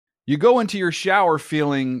You go into your shower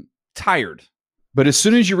feeling tired, but as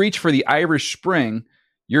soon as you reach for the Irish Spring,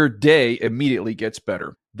 your day immediately gets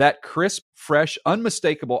better. That crisp, fresh,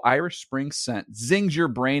 unmistakable Irish Spring scent zings your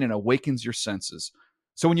brain and awakens your senses.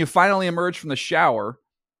 So when you finally emerge from the shower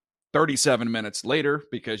 37 minutes later,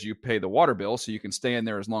 because you pay the water bill so you can stay in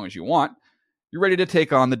there as long as you want, you're ready to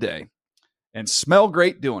take on the day and smell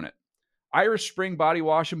great doing it. Irish Spring Body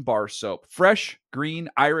Wash and Bar Soap. Fresh, green,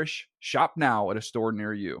 Irish. Shop now at a store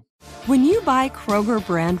near you. When you buy Kroger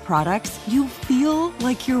brand products, you feel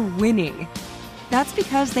like you're winning. That's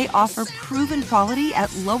because they offer proven quality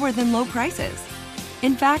at lower than low prices.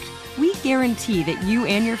 In fact, we guarantee that you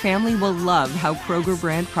and your family will love how Kroger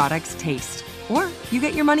brand products taste, or you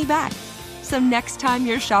get your money back. So next time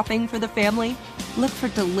you're shopping for the family, look for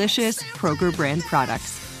delicious Kroger brand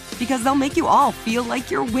products, because they'll make you all feel like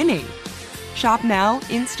you're winning. Shop now,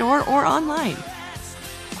 in-store, or online.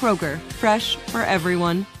 Kroger, fresh for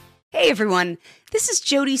everyone. Hey everyone, this is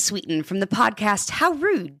Jody Sweeten from the podcast How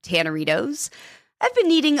Rude, Tanneritos. I've been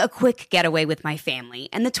needing a quick getaway with my family,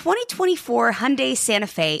 and the 2024 Hyundai Santa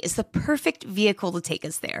Fe is the perfect vehicle to take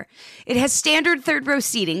us there. It has standard third-row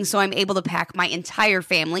seating, so I'm able to pack my entire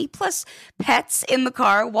family, plus pets, in the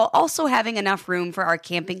car, while also having enough room for our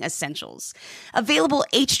camping essentials. Available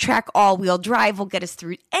H-Track all-wheel drive will get us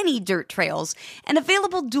through any dirt trails, and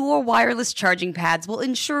available dual wireless charging pads will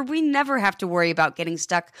ensure we never have to worry about getting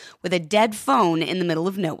stuck with a dead phone in the middle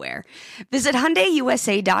of nowhere. Visit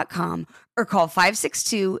HyundaiUSA.com or call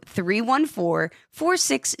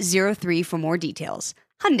 562-314-4603 for more details.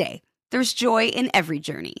 Hyundai, there's joy in every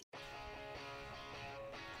journey.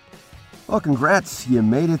 Well, congrats. You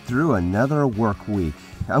made it through another work week.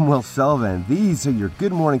 I'm Will Sullivan. These are your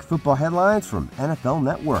Good Morning Football headlines from NFL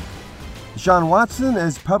Network. Deshaun Watson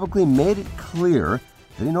has publicly made it clear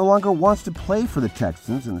that he no longer wants to play for the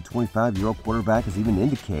Texans, and the 25-year-old quarterback has even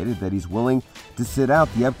indicated that he's willing to sit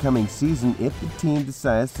out the upcoming season if the team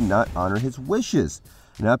decides to not honor his wishes.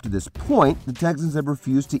 And up to this point, the Texans have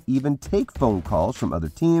refused to even take phone calls from other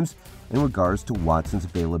teams in regards to Watson's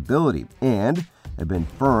availability, and have been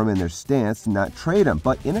firm in their stance to not trade him.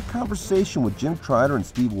 But in a conversation with Jim Trotter and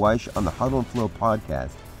Steve Weish on the Huddle and Flow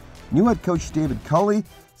podcast, new head coach David Culley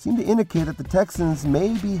seemed to indicate that the Texans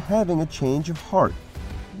may be having a change of heart.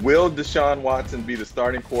 Will Deshaun Watson be the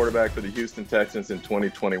starting quarterback for the Houston Texans in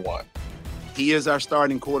 2021? He is our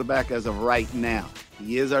starting quarterback as of right now.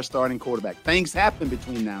 He is our starting quarterback. Things happen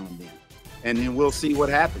between now and then, and then we'll see what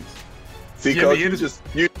happens. See, Jimmy, Coach, you just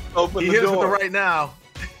opened the door. He hit us with the right now.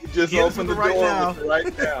 You just opened the door with the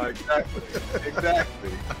right now. Exactly.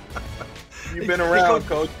 You've been around,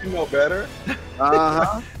 Coach. You know better.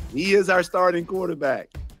 Uh-huh. He is our starting quarterback.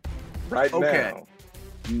 Right now.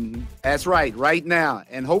 Mm-hmm. That's right now,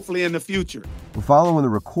 and hopefully in the future. Well, following the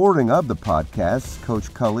recording of the podcast,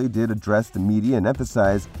 Coach Culley did address the media and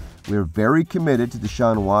emphasize we're very committed to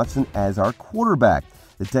Deshaun Watson as our quarterback.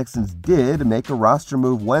 The Texans did make a roster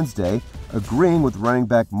move Wednesday, agreeing with running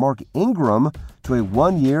back Mark Ingram to a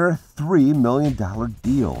one-year, $3 million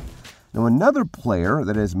deal. Now, another player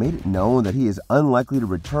that has made it known that he is unlikely to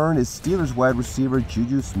return is Steelers wide receiver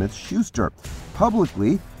Juju Smith-Schuster.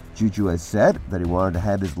 Publicly, Juju has said that he wanted to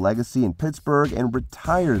have his legacy in Pittsburgh and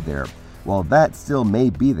retire there. While that still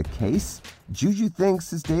may be the case, Juju thinks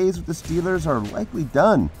his days with the Steelers are likely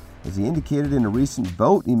done, as he indicated in a recent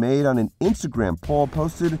vote he made on an Instagram poll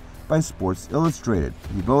posted by Sports Illustrated.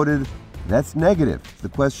 He voted, "That's negative." The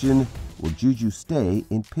question, will Juju stay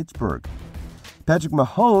in Pittsburgh? Patrick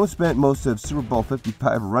Mahomes spent most of Super Bowl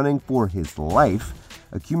 55 running for his life,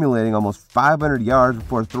 accumulating almost 500 yards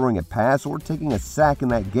before throwing a pass or taking a sack in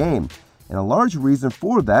that game. And a large reason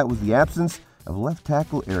for that was the absence of left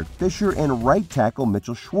tackle Eric Fisher and right tackle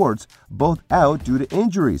Mitchell Schwartz, both out due to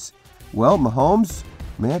injuries. Well, Mahomes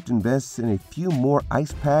may have to invest in a few more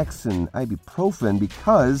ice packs and ibuprofen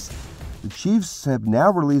because the Chiefs have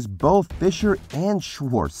now released both Fisher and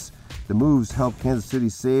Schwartz. The moves help Kansas City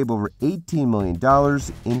save over $18 million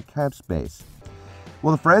in cap space.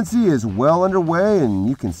 Well, the frenzy is well underway, and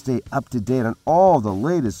you can stay up to date on all the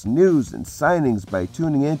latest news and signings by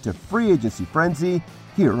tuning in to Free Agency Frenzy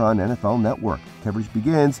here on NFL Network. Coverage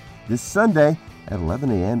begins this Sunday at 11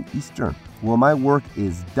 a.m. Eastern. Well, my work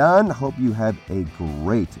is done. Hope you have a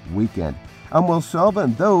great weekend. I'm Will Selva,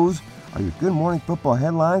 and those are your Good Morning Football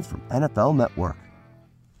headlines from NFL Network.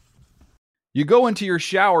 You go into your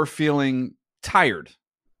shower feeling tired,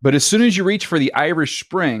 but as soon as you reach for the Irish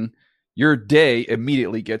Spring, your day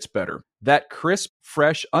immediately gets better. That crisp,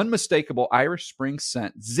 fresh, unmistakable Irish Spring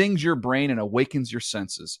scent zings your brain and awakens your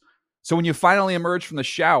senses. So when you finally emerge from the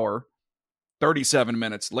shower 37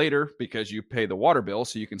 minutes later, because you pay the water bill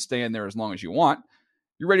so you can stay in there as long as you want,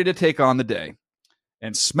 you're ready to take on the day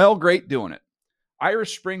and smell great doing it.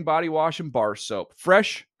 Irish Spring Body Wash and Bar Soap.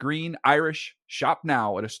 Fresh, green, Irish. Shop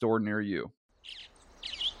now at a store near you.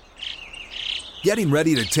 Getting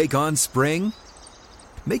ready to take on spring?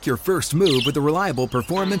 Make your first move with the reliable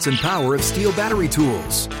performance and power of Steel battery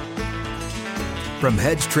tools. From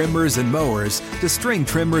hedge trimmers and mowers to string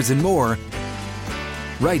trimmers and more,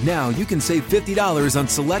 right now you can save $50 on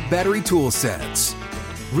select battery tool sets.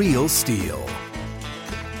 Real Steel.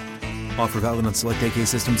 Offer valid on select AK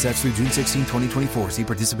system sets through June 16, 2024. See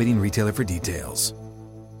participating retailer for details.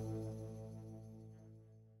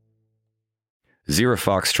 Zero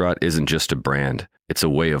Foxtrot isn't just a brand, it's a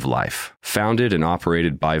way of life. Founded and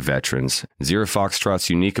operated by veterans, Zero Foxtrot's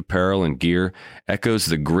unique apparel and gear echoes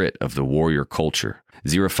the grit of the warrior culture.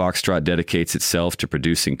 Zero Foxtrot dedicates itself to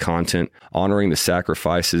producing content, honoring the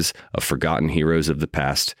sacrifices of forgotten heroes of the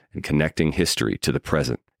past, and connecting history to the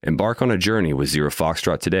present. Embark on a journey with Zero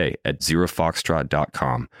Foxtrot today at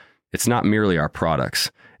zerofoxtrot.com. It's not merely our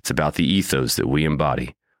products, it's about the ethos that we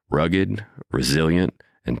embody. Rugged, resilient,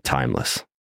 and timeless.